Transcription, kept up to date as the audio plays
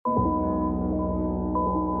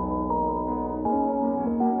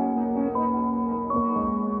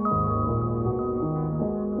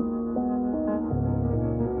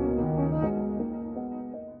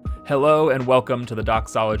Hello and welcome to the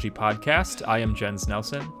Doxology Podcast. I am Jens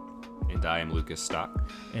Nelson. And I am Lucas Stock.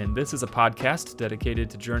 And this is a podcast dedicated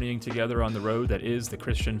to journeying together on the road that is the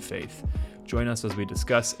Christian faith. Join us as we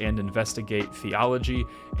discuss and investigate theology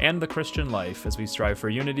and the Christian life as we strive for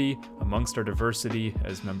unity amongst our diversity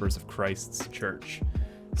as members of Christ's church.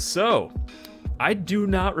 So, I do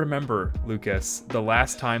not remember, Lucas, the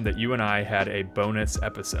last time that you and I had a bonus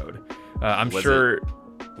episode.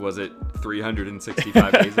 Was it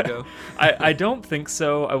 365 days ago? I don't think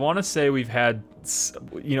so. I want to say we've had,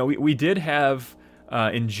 we did have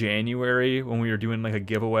in January when we were doing like a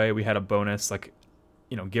giveaway, we had a bonus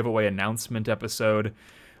giveaway announcement episode.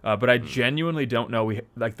 But I genuinely don't know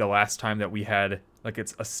the last time that we had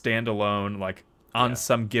it's a standalone on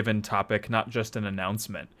some given topic, not just an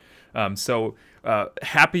announcement. So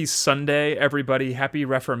happy Sunday, everybody. Happy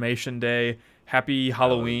Reformation Day. Happy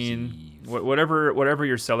Halloween, whatever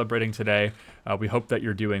you're celebrating today. We hope that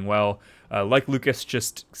you're doing well. Like Lucas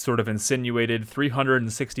just sort of insinuated,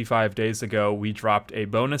 365 days ago, we dropped a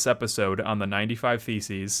bonus episode on the 95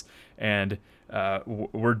 Theses, and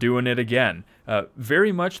we're doing it again.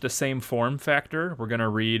 Very much the same form factor. We're going to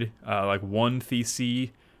read one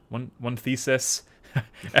thesis, one thesis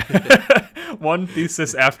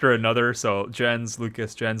after another. So Jens,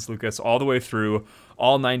 Lucas, all the way through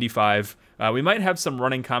all 95. We might have some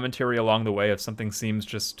running commentary along the way if something seems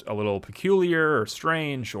just a little peculiar or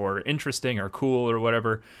strange or interesting or cool or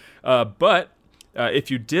whatever. But if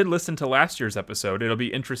you did listen to last year's episode, it'll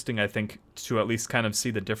be interesting, I think, to at least kind of see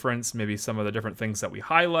the difference, maybe some of the different things that we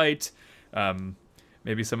highlight,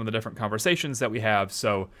 maybe some of the different conversations that we have.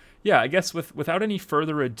 So yeah, I guess without any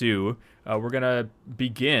further ado, we're going to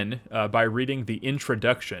begin by reading the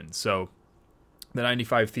introduction. So the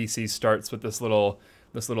 95 Theses starts with this little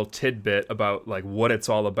tidbit about what it's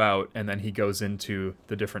all about, and then he goes into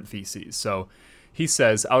the different theses. So he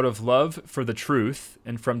says, out of love for the truth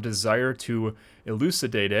and from desire to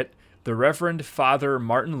elucidate it, the Reverend Father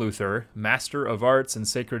Martin Luther, Master of Arts and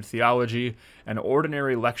Sacred Theology, an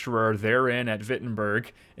ordinary lecturer therein at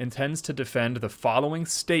Wittenberg, intends to defend the following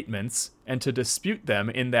statements and to dispute them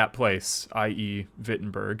in that place, i.e.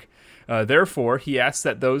 Wittenberg. Therefore, he asks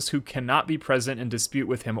that those who cannot be present in dispute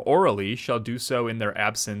with him orally shall do so in their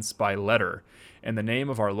absence by letter. In the name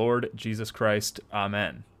of our Lord Jesus Christ,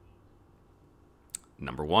 Amen.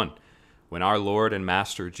 Number 1. When our Lord and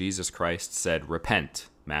Master Jesus Christ said, "Repent,"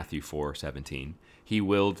 Matthew 4:17, he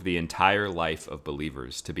willed the entire life of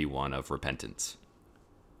believers to be one of repentance.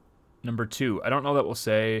 Number 2. I don't know that we'll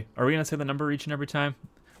say... Are we going to say the number each and every time?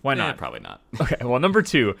 Why not? Probably not. Okay, well, number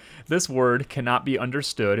 2. This word cannot be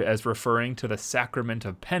understood as referring to the sacrament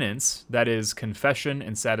of penance, that is, confession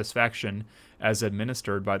and satisfaction, as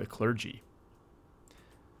administered by the clergy.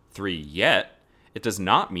 3. Yet, it does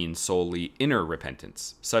not mean solely inner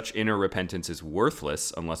repentance. Such inner repentance is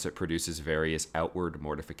worthless unless it produces various outward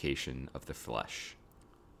mortification of the flesh.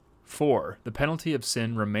 4. The penalty of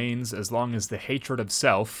sin remains as long as the hatred of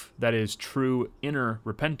self, that is, true inner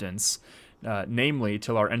repentance, namely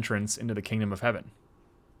till our entrance into the kingdom of heaven.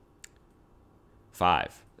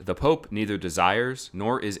 5. The Pope neither desires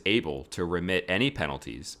nor is able to remit any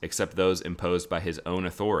penalties except those imposed by his own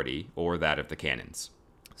authority or that of the canons.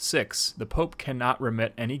 6. The Pope cannot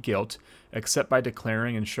remit any guilt except by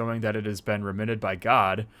declaring and showing that it has been remitted by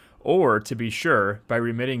God, or, to be sure, by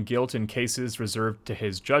remitting guilt in cases reserved to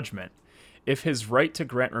his judgment. If his right to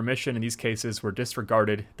grant remission in these cases were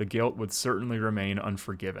disregarded, the guilt would certainly remain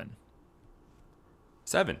unforgiven.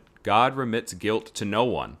 7. God remits guilt to no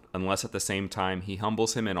one, unless at the same time he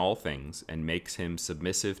humbles him in all things and makes him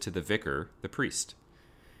submissive to the vicar, the priest.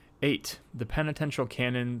 8. The penitential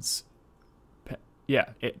canons...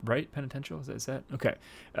 Penitential? Is that? Okay.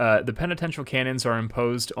 The penitential canons are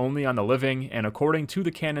imposed only on the living, and according to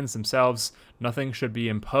the canons themselves, nothing should be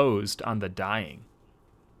imposed on the dying.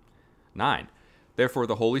 9. Therefore,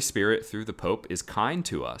 the Holy Spirit, through the Pope, is kind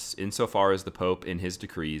to us, insofar as the Pope, in his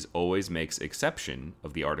decrees, always makes exception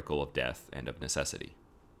of the article of death and of necessity.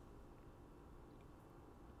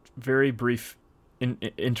 Very brief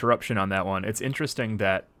interruption on that one. It's interesting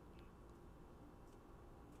that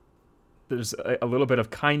there's a little bit of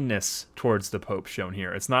kindness towards the Pope shown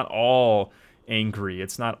here. It's not all angry.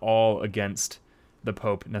 It's not all against the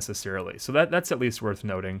Pope necessarily. So that's at least worth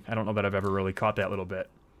noting. I don't know that I've ever really caught that little bit.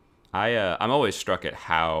 I'm always struck at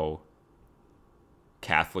how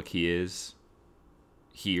Catholic he is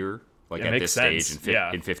here, at this stage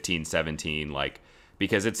in 1517,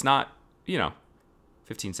 because it's not,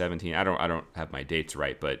 1517. I don't have my dates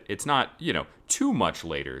right, but it's not, too much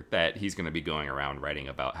later that he's going to be going around writing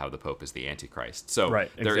about how the Pope is the Antichrist. So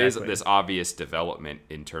there is this obvious development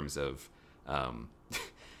in terms of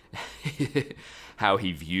how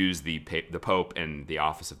he views the Pope and the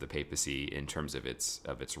office of the papacy in terms of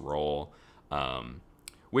its role,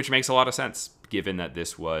 which makes a lot of sense given that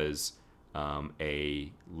this was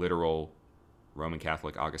a literal Roman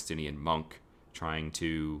Catholic Augustinian monk trying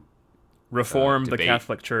to reform the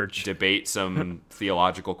Catholic Church, debate some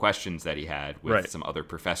theological questions that he had with Right. some other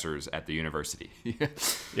professors at the university.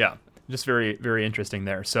 Yeah, just very, very interesting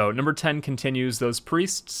there. So number 10 continues, those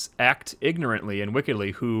priests act ignorantly and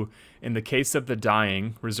wickedly who, in the case of the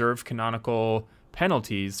dying, reserve canonical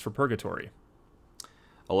penalties for purgatory.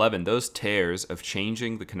 11. Those tears of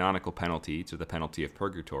changing the canonical penalty to the penalty of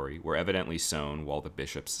purgatory were evidently sown while the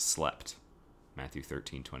bishops slept. Matthew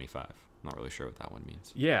 13:25. Not really sure what that one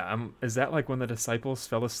means. Yeah, is that like when the disciples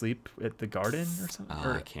fell asleep at the garden or something?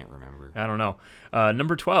 Or, I can't remember. I don't know.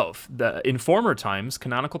 Number 12. In former times,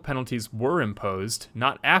 canonical penalties were imposed,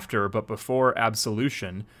 not after, but before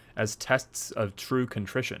absolution, as tests of true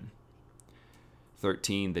contrition.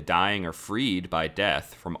 13. The dying are freed by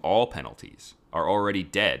death from all penalties, are already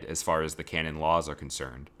dead as far as the canon laws are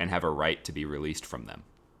concerned, and have a right to be released from them.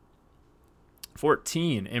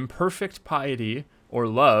 14. Imperfect piety or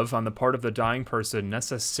love on the part of the dying person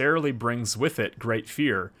necessarily brings with it great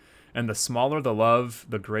fear, and the smaller the love,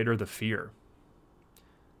 the greater the fear.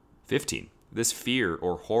 15. This fear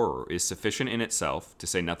or horror is sufficient in itself, to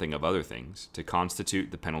say nothing of other things, to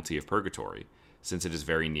constitute the penalty of purgatory, since it is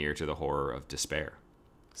very near to the horror of despair.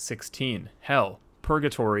 16. Hell,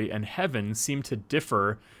 purgatory, and heaven seem to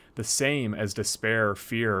differ the same as despair,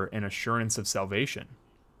 fear, and assurance of salvation.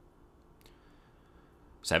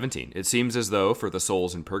 17. It seems as though for the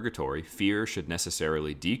souls in purgatory, fear should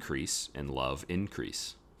necessarily decrease and love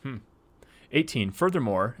increase. 18.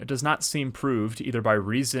 Furthermore, it does not seem proved, either by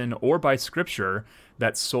reason or by Scripture,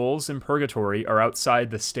 that souls in purgatory are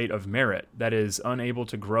outside the state of merit, that is, unable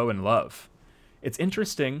to grow in love. It's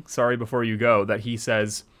interesting, before you go, that he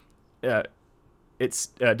says it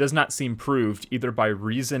does not seem proved either by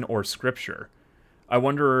reason or Scripture. I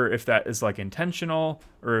wonder if that is like intentional,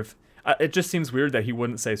 or if it just seems weird that he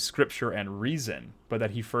wouldn't say Scripture and reason, but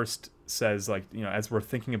that he first says, like, as we're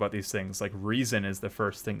thinking about these things, like reason is the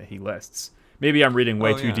first thing that he lists. Maybe I'm reading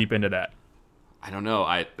way too deep into that. I don't know.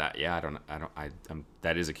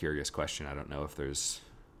 That is a curious question. I don't know if there's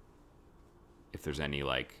any,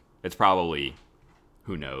 like, it's probably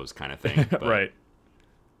who knows kind of thing. But, Right.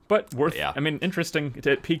 But interesting.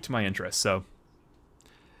 It piqued my interest, so.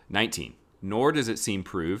 19. Nor does it seem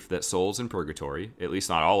proved that souls in purgatory, at least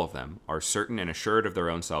not all of them, are certain and assured of their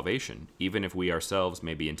own salvation, even if we ourselves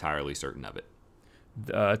may be entirely certain of it.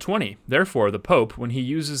 20. Therefore, the Pope, when he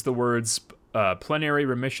uses the words plenary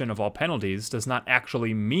remission of all penalties, does not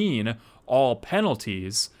actually mean all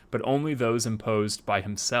penalties, but only those imposed by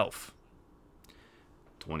himself.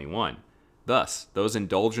 21. Thus, those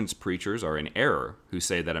indulgence preachers are in error who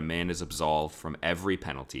say that a man is absolved from every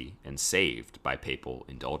penalty and saved by papal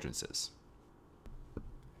indulgences.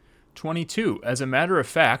 22. As a matter of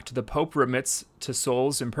fact, the Pope remits to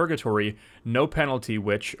souls in purgatory no penalty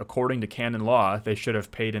which, according to canon law, they should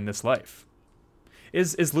have paid in this life.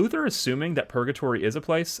 Is Luther assuming that purgatory is a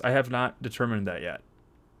place? I have not determined that yet.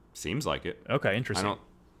 Seems like it. Okay, interesting.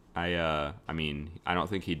 I don't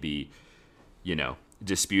think he'd be,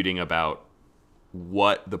 disputing about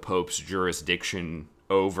what the Pope's jurisdiction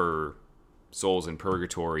over souls in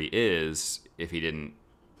purgatory is if he didn't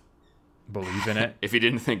believe in it. If he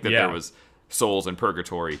didn't think that there was souls in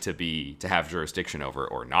purgatory to have jurisdiction over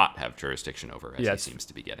or not have jurisdiction over, as he seems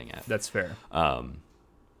to be getting at. That's fair.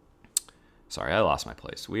 Sorry, I lost my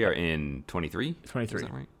place. We are in 23? 23. Is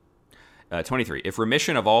that right? 23. If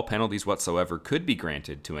remission of all penalties whatsoever could be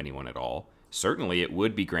granted to anyone at all, certainly it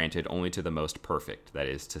would be granted only to the most perfect, that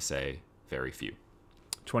is to say, very few.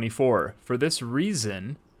 24. For this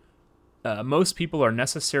reason, most people are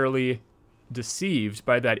necessarily deceived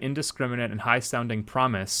by that indiscriminate and high-sounding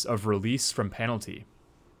promise of release from penalty.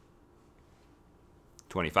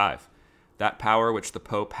 25. That power which the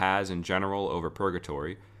Pope has in general over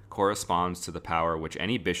purgatory corresponds to the power which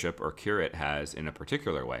any bishop or curate has in a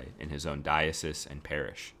particular way in his own diocese and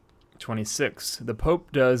parish. 26. The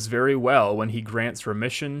Pope does very well when he grants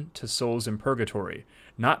remission to souls in purgatory,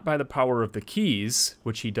 not by the power of the keys,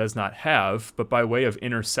 which he does not have, but by way of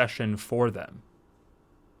intercession for them.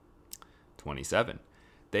 27.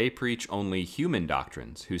 They preach only human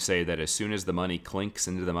doctrines, who say that as soon as the money clinks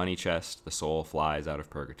into the money chest, the soul flies out of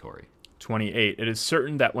purgatory. 28. It is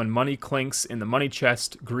certain that when money clinks in the money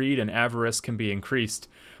chest, greed and avarice can be increased,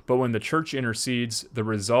 but when the church intercedes, the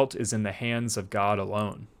result is in the hands of God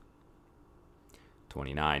alone.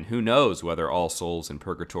 29. Who knows whether all souls in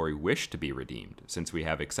purgatory wish to be redeemed, since we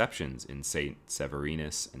have exceptions in Saint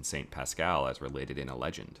Severinus and Saint Pascal as related in a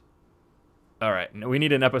legend? All right, we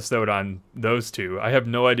need an episode on those two. I have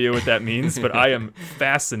no idea what that means, but I am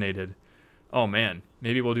fascinated. Oh man,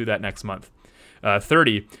 maybe we'll do that next month.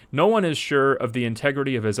 30. No one is sure of the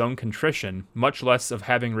integrity of his own contrition, much less of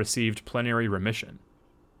having received plenary remission.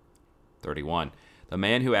 31. The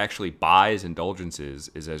man who actually buys indulgences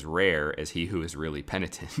is as rare as he who is really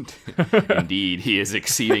penitent. Indeed, he is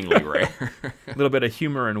exceedingly rare. A little bit of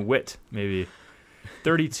humor and wit, maybe.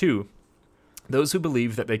 32. Those who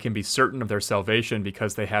believe that they can be certain of their salvation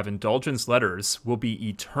because they have indulgence letters will be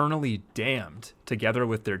eternally damned together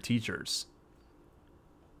with their teachers.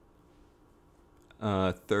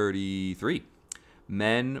 33.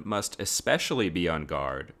 Men must especially be on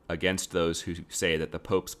guard against those who say that the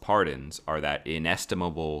Pope's pardons are that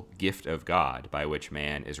inestimable gift of God by which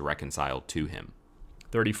man is reconciled to him.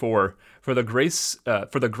 34. For the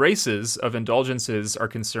graces of indulgences are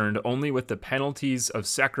concerned only with the penalties of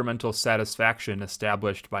sacramental satisfaction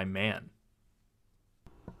established by man.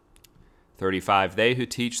 35. They who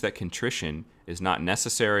teach that contrition is not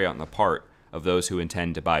necessary on the part of those who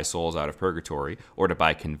intend to buy souls out of purgatory or to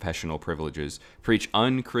buy confessional privileges preach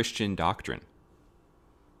unchristian doctrine.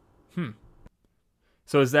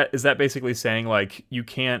 So is that basically saying you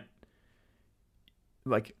can't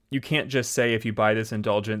just say if you buy this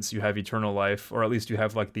indulgence you have eternal life, or at least you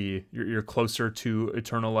have you're closer to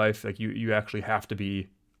eternal life, you actually have to be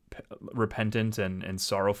repentant and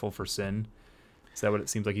sorrowful for sin? Is that what it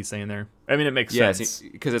seems like he's saying there? I mean, it makes sense.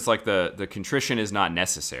 Because it's like the contrition is not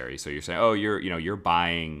necessary. So you're saying, oh, you're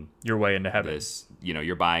buying your way into heaven. This,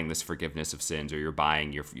 you're buying this forgiveness of sins, or you're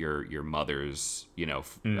buying your mother's,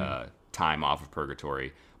 time off of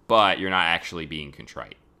purgatory, but you're not actually being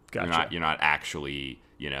contrite. Gotcha. You're not actually,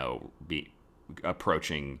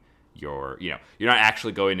 approaching you're not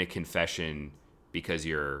actually going to confession because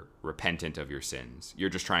you're repentant of your sins. You're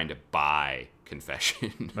just trying to buy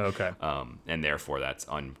confession. Okay. And therefore that's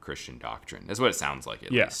unchristian doctrine. That's what it sounds like,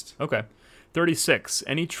 at least. Okay. 36.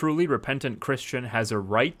 Any truly repentant Christian has a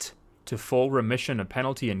right to full remission of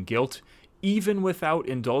penalty and guilt, even without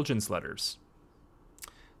indulgence letters.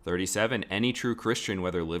 37. Any true Christian,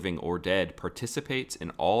 whether living or dead, participates in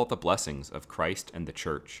all the blessings of Christ and the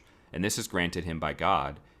Church, and this is granted him by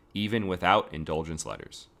God, even without indulgence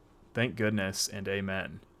letters. Thank goodness and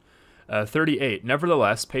amen. 38.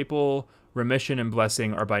 Nevertheless, papal remission and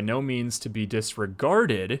blessing are by no means to be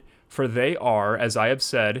disregarded, for they are, as I have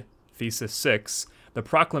said, Thesis 6, the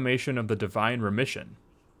proclamation of the divine remission.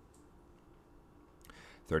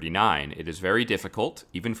 39. It is very difficult,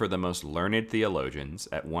 even for the most learned theologians,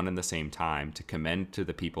 at one and the same time, to commend to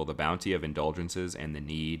the people the bounty of indulgences and the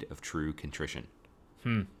need of true contrition.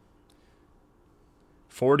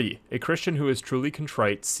 40. A Christian who is truly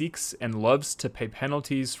contrite seeks and loves to pay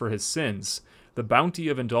penalties for his sins. The bounty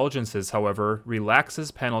of indulgences, however,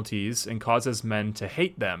 relaxes penalties and causes men to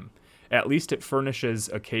hate them. At least it furnishes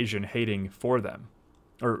occasion for hating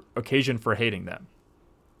them.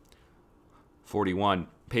 41.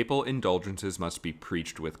 Papal indulgences must be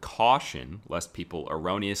preached with caution, lest people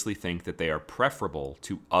erroneously think that they are preferable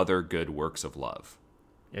to other good works of love.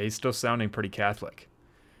 Yeah, he's still sounding pretty Catholic.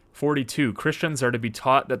 42. Christians are to be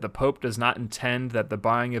taught that the Pope does not intend that the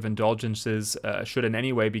buying of indulgences should in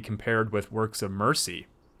any way be compared with works of mercy.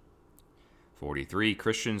 43.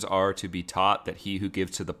 Christians are to be taught that he who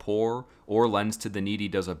gives to the poor or lends to the needy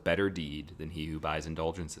does a better deed than he who buys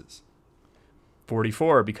indulgences.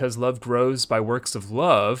 44. Because love grows by works of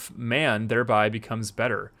love, man thereby becomes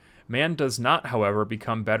better. Man does not, however,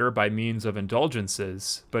 become better by means of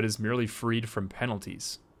indulgences, but is merely freed from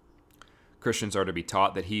penalties. Christians are to be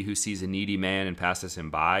taught that he who sees a needy man and passes him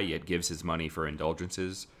by, yet gives his money for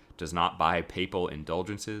indulgences, does not buy papal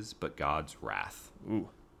indulgences, but God's wrath.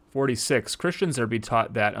 46. Christians are to be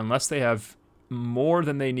taught that unless they have more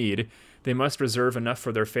than they need, they must reserve enough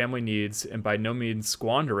for their family needs and by no means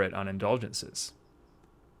squander it on indulgences.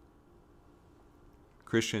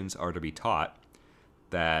 Christians are to be taught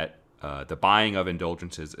that the buying of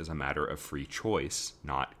indulgences is a matter of free choice,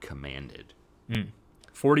 not commanded.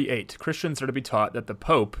 48. Christians are to be taught that the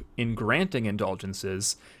Pope, in granting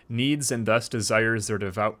indulgences, needs and thus desires their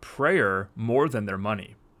devout prayer more than their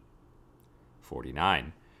money.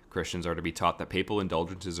 49. Christians are to be taught that papal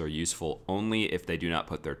indulgences are useful only if they do not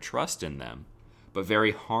put their trust in them, but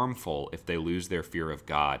very harmful if they lose their fear of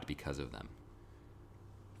God because of them.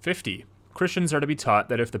 50. Christians are to be taught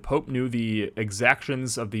that if the Pope knew the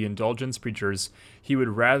exactions of the indulgence preachers, he would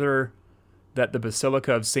rather that the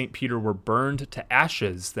Basilica of St. Peter were burned to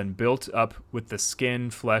ashes, then built up with the skin,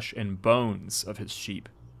 flesh, and bones of his sheep.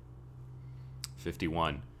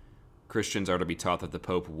 51. Christians are to be taught that the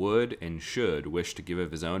Pope would and should wish to give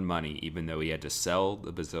of his own money, even though he had to sell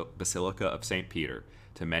the Basilica of St. Peter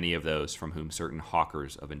to many of those from whom certain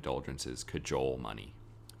hawkers of indulgences cajole money.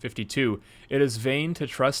 52. It is vain to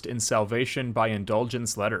trust in salvation by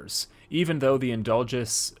indulgence letters, even though the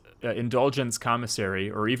indulgence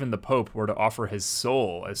commissary or even the Pope were to offer his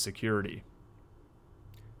soul as security.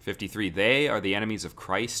 53. They are the enemies of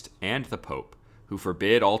Christ and the Pope, who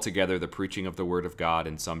forbid altogether the preaching of the word of God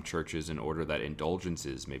in some churches in order that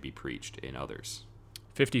indulgences may be preached in others.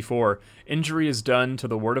 54. Injury is done to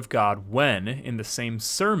the word of God when, in the same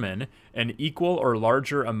sermon, an equal or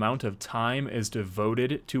larger amount of time is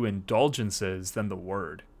devoted to indulgences than the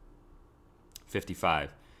word.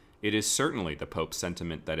 55. It is certainly the Pope's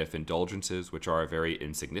sentiment that if indulgences, which are a very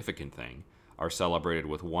insignificant thing, are celebrated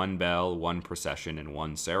with one bell, one procession, and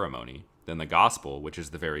one ceremony, then the gospel, which is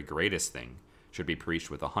the very greatest thing, should be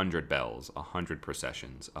preached with 100 bells, 100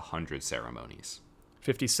 processions, 100 ceremonies.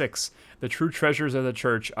 56. The true treasures of the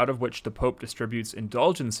Church, out of which the Pope distributes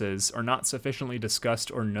indulgences, are not sufficiently discussed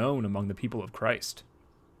or known among the people of Christ.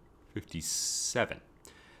 57.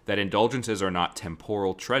 That indulgences are not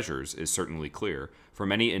temporal treasures is certainly clear, for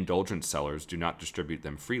many indulgence sellers do not distribute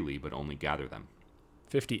them freely, but only gather them.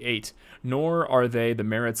 58. Nor are they the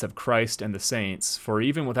merits of Christ and the saints, for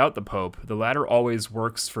even without the Pope, the latter always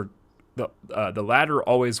work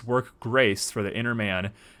grace for the inner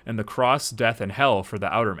man, and the cross, death, and hell for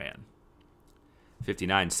the outer man.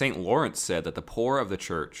 59. St. Lawrence said that the poor of the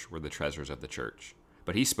church were the treasures of the church,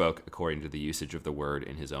 but he spoke according to the usage of the word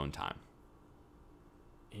in his own time.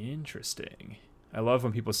 Interesting. I love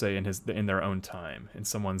when people say in their own time, in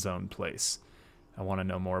someone's own place. I want to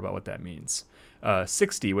know more about what that means.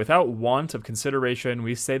 60. Without want of consideration,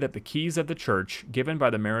 we say that the keys of the church, given by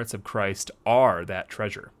the merits of Christ, are that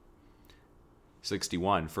treasure.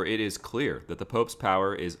 61. For it is clear that the Pope's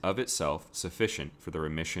power is of itself sufficient for the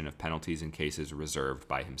remission of penalties in cases reserved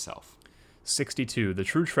by himself. 62. The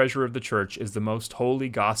true treasure of the Church is the most holy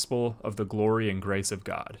gospel of the glory and grace of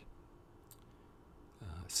God.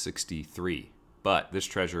 63. But this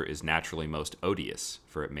treasure is naturally most odious,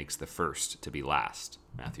 for it makes the first to be last.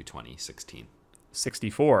 Matthew 20:16.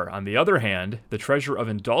 64. On the other hand, the treasure of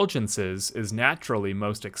indulgences is naturally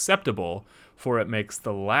most acceptable, for it makes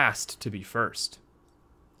the last to be first.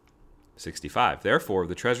 65. Therefore,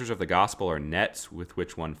 the treasures of the gospel are nets with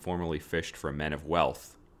which one formerly fished for men of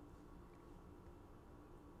wealth.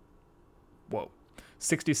 Whoa.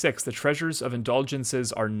 66. The treasures of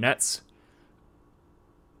indulgences are nets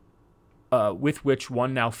with which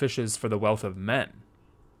one now fishes for the wealth of men.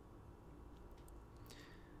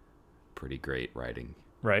 Pretty great writing.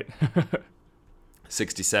 Right.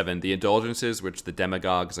 67. The indulgences which the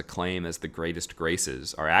demagogues acclaim as the greatest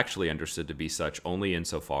graces are actually understood to be such only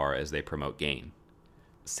insofar as they promote gain.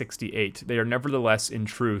 68. They are nevertheless, in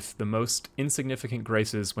truth, the most insignificant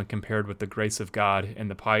graces when compared with the grace of God and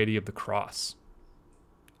the piety of the cross.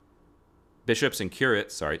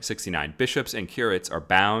 69. Bishops and curates are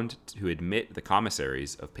bound to admit the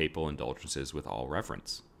commissaries of papal indulgences with all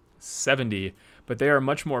reverence. 70. But they are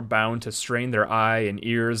much more bound to strain their eye and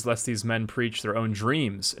ears lest these men preach their own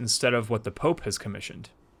dreams instead of what the Pope has commissioned.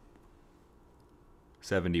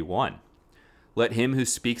 71. Let him who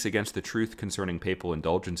speaks against the truth concerning papal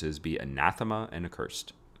indulgences be anathema and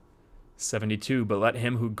accursed. 72. But let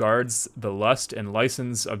him who guards the lust and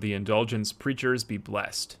license of the indulgence preachers be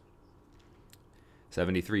blessed.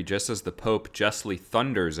 73. Just as the Pope justly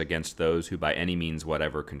thunders against those who by any means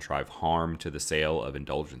whatever contrive harm to the sale of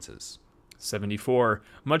indulgences. 74.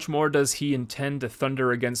 Much more does he intend to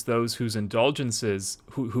thunder against those who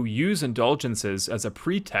use indulgences as a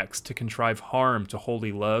pretext to contrive harm to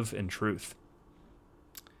holy love and truth.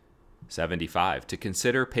 75. To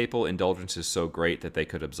consider papal indulgences so great that they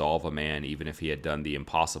could absolve a man even if he had done the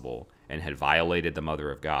impossible and had violated the Mother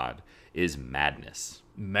of God is madness.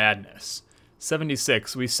 Madness.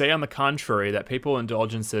 76. We say on the contrary that papal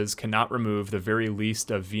indulgences cannot remove the very least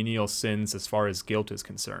of venial sins as far as guilt is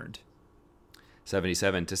concerned.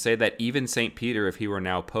 77. To say that even St. Peter, if he were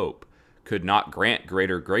now Pope, could not grant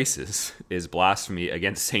greater graces is blasphemy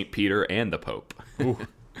against St. Peter and the Pope.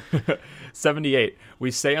 78.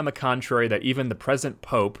 We say on the contrary that even the present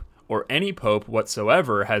Pope, or any Pope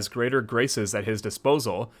whatsoever, has greater graces at his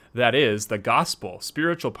disposal, that is, the gospel,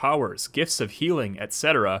 spiritual powers, gifts of healing,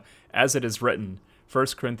 etc., as it is written, 1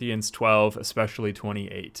 Corinthians 12, especially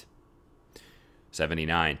 28.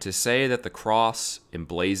 79. To say that the cross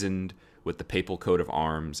emblazoned with the papal coat of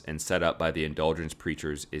arms and set up by the indulgence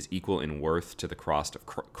preachers is equal in worth to the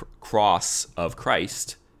cross of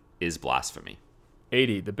Christ is blasphemy.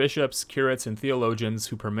 80. The bishops, curates, and theologians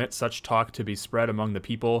who permit such talk to be spread among the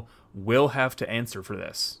people will have to answer for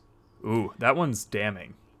this. Ooh, that one's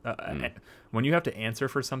damning. When you have to answer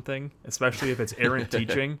for something, especially if it's errant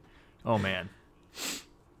teaching, oh man.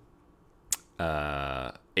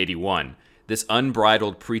 81. This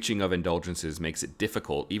unbridled preaching of indulgences makes it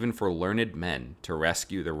difficult, even for learned men, to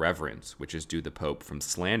rescue the reverence which is due the Pope from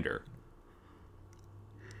slander.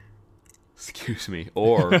 Excuse me,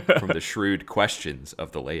 or from the shrewd questions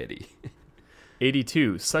of the laity.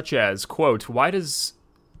 82. Such as, quote, why does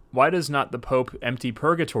not the Pope empty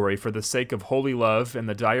purgatory for the sake of holy love and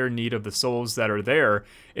the dire need of the souls that are there,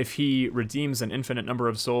 if he redeems an infinite number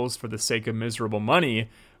of souls for the sake of miserable money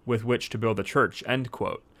with which to build a church, end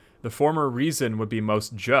quote. The former reason would be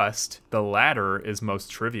most just, the latter is most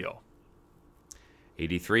trivial.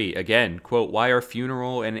 83. Again, quote, why are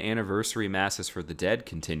funeral and anniversary masses for the dead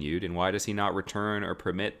continued, and why does he not return or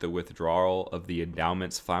permit the withdrawal of the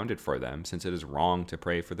endowments founded for them, since it is wrong to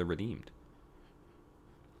pray for the redeemed?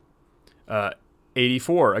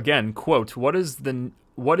 84. Again, quote, what is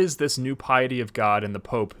this new piety of God and the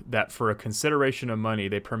Pope that for a consideration of money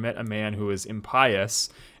they permit a man who is impious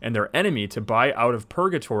and their enemy to buy out of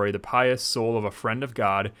purgatory the pious soul of a friend of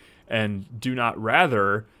God, and do not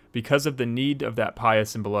rather, because of the need of that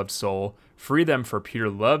pious and beloved soul, free them for pure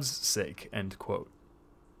love's sake, end quote.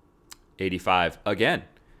 85. Again,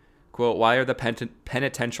 quote, why are the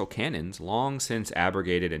penitential canons, long since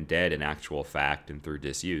abrogated and dead in actual fact and through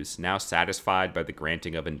disuse, now satisfied by the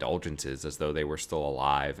granting of indulgences as though they were still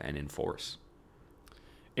alive and in force?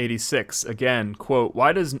 86. Again, quote,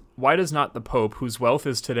 why does not the Pope, whose wealth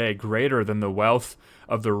is today greater than the wealth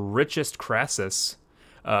of the richest Crassus,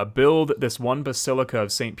 build this one basilica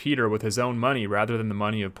of St. Peter with his own money rather than the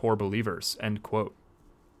money of poor believers, end quote.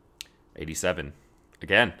 87.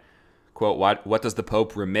 Again, quote, what does the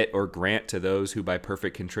Pope remit or grant to those who by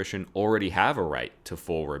perfect contrition already have a right to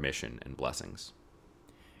full remission and blessings?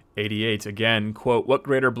 88. Again, quote, what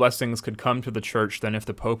greater blessings could come to the Church than if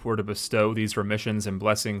the Pope were to bestow these remissions and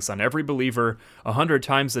blessings on every believer 100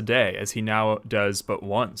 times a day, as he now does but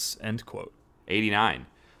once, end quote. 89.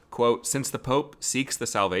 Quote, since the Pope seeks the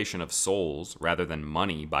salvation of souls rather than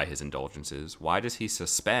money by his indulgences, why does he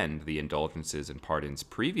suspend the indulgences and pardons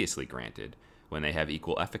previously granted when they have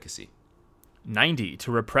equal efficacy? 90.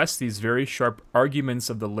 To repress these very sharp arguments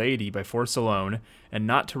of the laity by force alone, and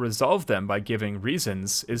not to resolve them by giving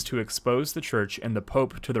reasons, is to expose the Church and the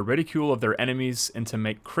Pope to the ridicule of their enemies and to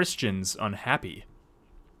make Christians unhappy.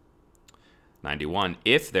 91.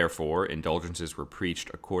 If, therefore, indulgences were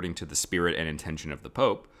preached according to the spirit and intention of the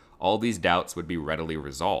Pope, all these doubts would be readily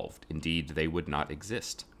resolved. Indeed, they would not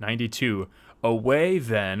exist. 92. Away,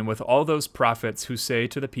 then, with all those prophets who say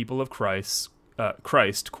to the people of Christ,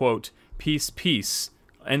 quote, peace, peace,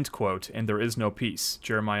 end quote, and there is no peace.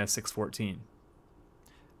 Jeremiah 6:14.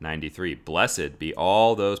 93. Blessed be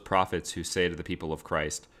all those prophets who say to the people of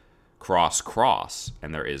Christ, cross, cross,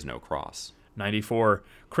 and there is no cross. 94.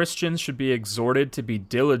 Christians should be exhorted to be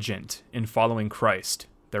diligent in following Christ,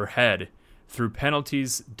 their head, through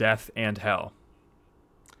penalties, death, and hell.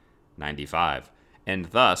 95. And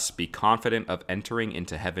thus be confident of entering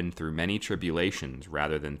into heaven through many tribulations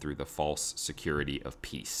rather than through the false security of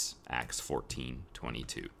peace. Acts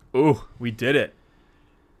 14:22. Ooh, we did it.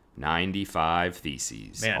 95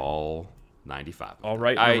 theses. Man. All 95. All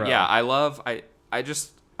right. in a row. Yeah,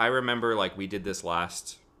 I remember like we did this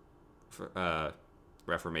last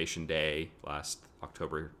Reformation Day, last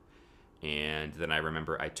October. And then I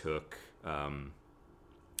remember I took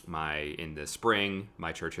in the spring,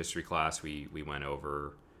 my church history class, we went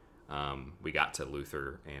over, we got to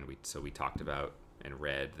Luther, and we talked about and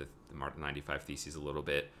read the 95 Theses a little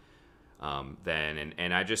bit. Then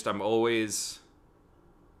I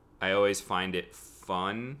always find it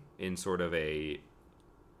fun in sort of a,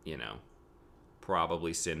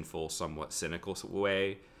 probably sinful, somewhat cynical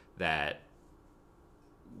way that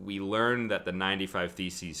we learn that the 95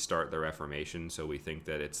 Theses start the Reformation, so we think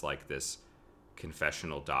that it's like this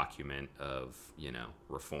confessional document of,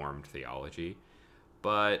 Reformed theology.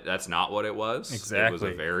 But that's not what it was. Exactly. It was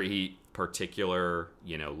a very particular,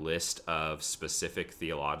 list of specific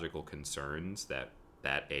theological concerns that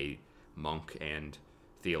a monk and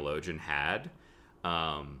theologian had.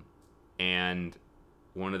 And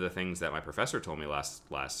one of the things that my professor told me last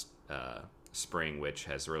spring, which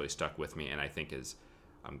has really stuck with me, and I think is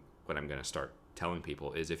what I'm going to start telling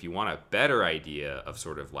people, is if you want a better idea of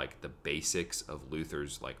sort of like the basics of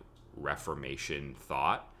Luther's like Reformation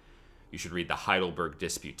thought, you should read the Heidelberg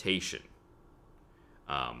Disputation,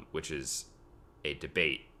 which is a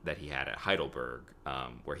debate that he had at Heidelberg,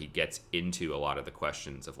 where he gets into a lot of the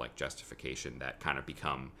questions of like justification that kind of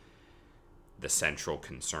become the central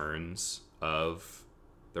concerns of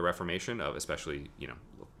the Reformation, of especially,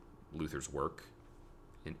 Luther's work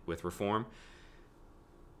with Reform.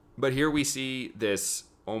 But here we see this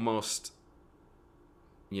almost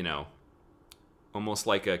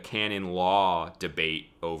like a canon law debate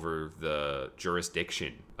over the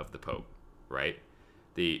jurisdiction of the Pope, right?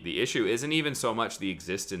 The issue isn't even so much the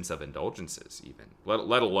existence of indulgences, even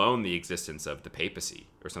let alone the existence of the papacy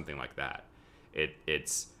or something like that.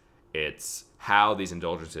 It's how these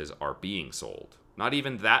indulgences are being sold. Not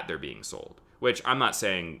even that they're being sold, which I'm not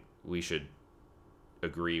saying we should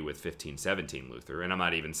agree with 1517 Luther, and I'm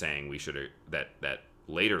not even saying we should that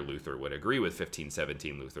later Luther would agree with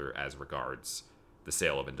 1517 Luther as regards the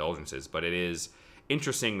sale of indulgences. But it is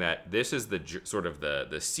interesting that this is the sort of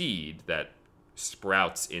the seed that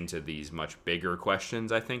sprouts into these much bigger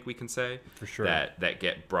questions, I think we can say, for sure, that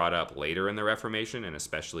get brought up later in the Reformation, and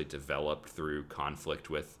especially developed through conflict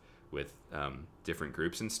with different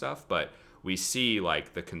groups and stuff. But we see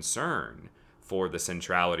like the concern for the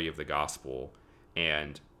centrality of the gospel,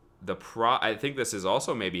 and I think this is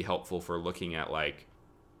also maybe helpful for looking at like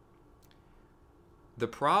the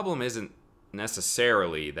problem isn't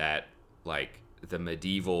necessarily that like the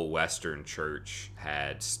medieval Western church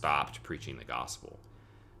had stopped preaching the gospel.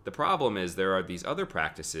 The problem is there are these other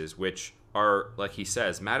practices which are, like he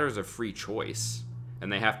says, matters of free choice,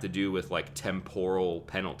 and they have to do with like temporal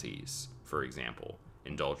penalties, for example,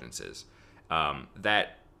 indulgences,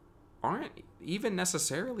 that aren't even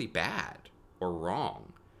necessarily bad or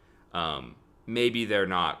wrong. Maybe they're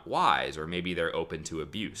not wise, or maybe they're open to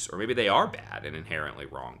abuse, or maybe they are bad and inherently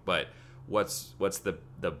wrong. But what's the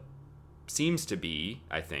seems to be,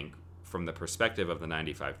 I think, from the perspective of the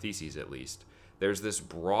 95 Theses at least, there's this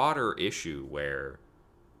broader issue where,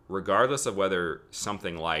 regardless of whether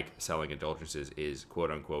something like selling indulgences is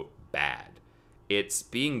quote unquote bad, it's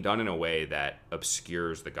being done in a way that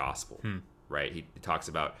obscures the gospel, right? He talks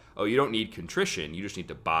about, you don't need contrition, you just need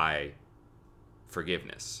to buy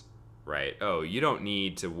forgiveness, right? You don't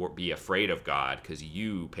need to be afraid of God because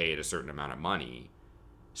you paid a certain amount of money,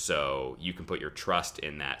 so you can put your trust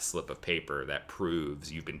in that slip of paper that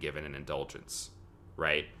proves you've been given an indulgence,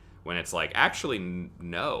 right? When it's like, actually,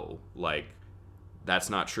 no, like, that's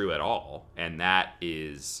not true at all, and that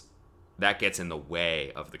gets in the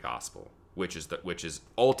way of the gospel, which is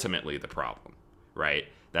ultimately the problem, right?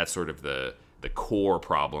 That's sort of the core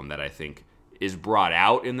problem that I think is brought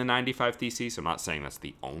out in the 95 Theses. I'm not saying that's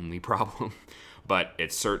the only problem, but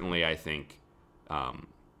it's certainly, I think,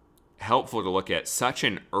 helpful to look at such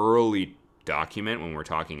an early document when we're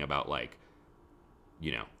talking about, like,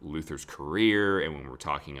 Luther's career, and when we're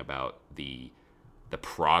talking about the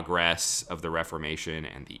progress of the Reformation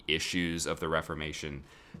and the issues of the Reformation.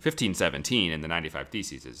 1517 in the 95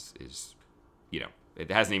 Theses is it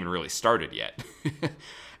hasn't even really started yet.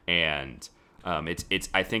 And it's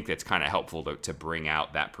I think that's kind of helpful to bring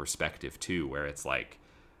out that perspective too, where it's like,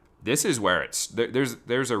 this is where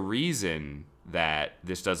there's a reason that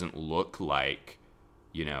this doesn't look like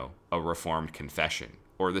a Reformed confession,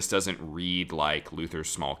 or this doesn't read like Luther's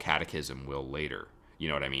Small Catechism will later, you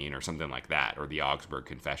know what I mean, or something like that, or the Augsburg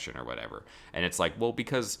Confession or whatever. And it's like, well,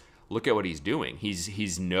 because look at what he's doing.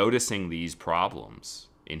 He's noticing these problems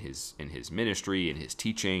in his ministry, in his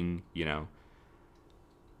teaching,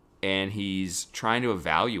 and he's trying to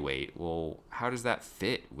evaluate, well, how does that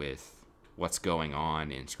fit with what's going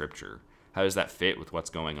on in Scripture? How does that fit with what's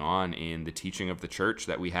going on in the teaching of the church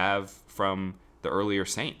that we have from the earlier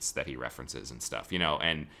saints that he references and stuff,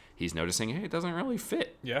 and he's noticing, hey, it doesn't really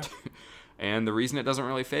fit. Yeah. And the reason it doesn't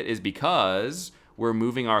really fit is because we're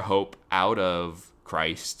moving our hope out of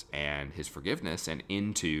Christ and his forgiveness and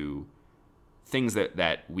into things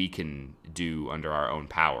that we can do under our own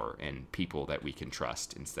power and people that we can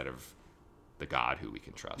trust instead of the God who we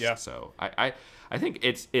can trust. Yeah. So I think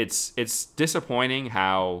it's disappointing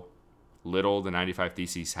how little the 95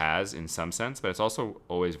 Theses has in some sense, but it's also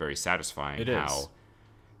always very satisfying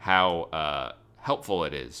how helpful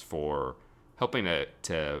it is for helping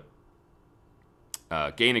to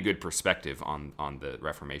gain a good perspective on the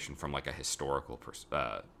Reformation from like a historical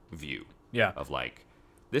view. Yeah. Of like,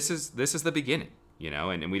 this is the beginning,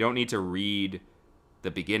 and we don't need to read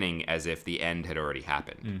the beginning as if the end had already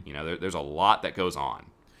happened. There's a lot that goes on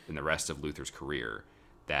in the rest of Luther's career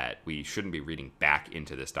that we shouldn't be reading back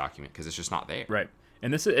into this document because it's just not there. Right.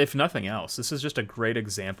 And this is, if nothing else, this is just a great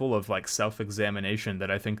example of like self-examination that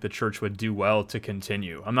I think the church would do well to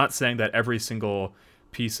continue. I'm not saying that every single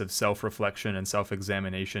piece of self-reflection and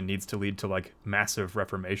self-examination needs to lead to like massive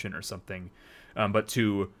reformation or something. But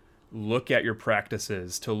to look at your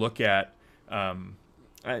practices, to look at,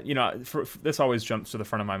 this always jumps to the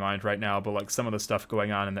front of my mind right now, but like some of the stuff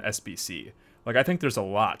going on in the SBC, like I think there's a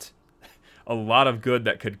lot of good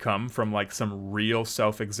that could come from like some real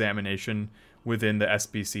self-examination within the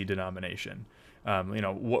SBC denomination.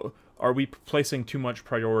 Are we placing too much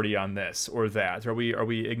priority on this or that? Are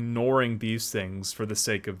we ignoring these things for the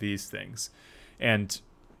sake of these things? And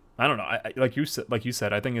I don't know. Like you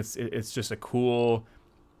said, I think it's just a cool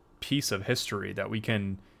piece of history that we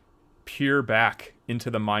can peer back into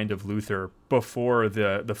the mind of Luther before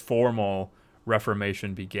the formal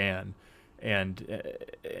Reformation began, and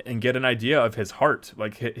get an idea of his heart,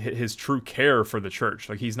 like his true care for the church.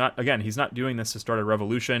 Like he's not doing this to start a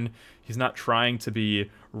revolution. He's not trying to be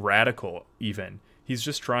radical even. He's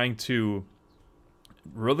just trying to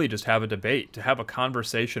really just have a debate, to have a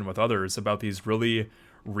conversation with others about these really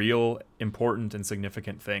real, important, and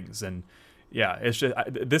significant things. And yeah, it's just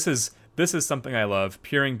this is something I love,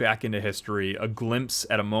 peering back into history, a glimpse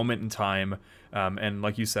at a moment in time, and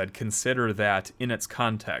like you said, consider that in its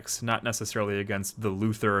context, not necessarily against the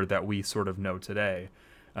Luther that we sort of know today,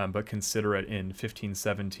 but consider it in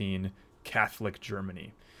 1517 Catholic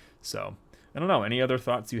Germany. So I don't know, any other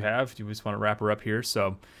thoughts you have? Do you just want to wrap her up here?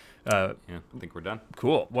 So I think we're done.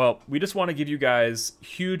 Cool. Well, we just want to give you guys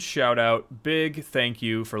huge shout out, big thank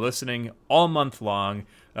you for listening all month long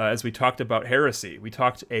as we talked about heresy. We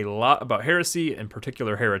talked a lot about heresy, in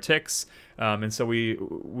particular heretics, and so we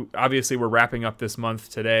obviously we're wrapping up this month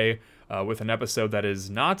today with an episode that is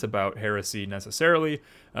not about heresy necessarily,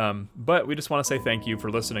 but we just want to say thank you for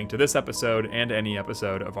listening to this episode and any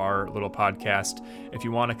episode of our little podcast. If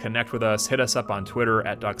you want to connect with us, hit us up on Twitter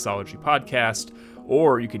at Doxology Podcast,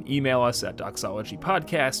 or you can email us at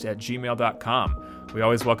doxologypodcast@gmail.com. We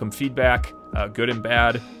always welcome feedback, good and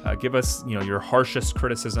bad. Give us, your harshest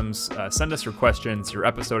criticisms. Send us your questions, your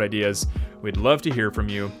episode ideas. We'd love to hear from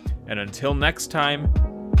you. And until next time,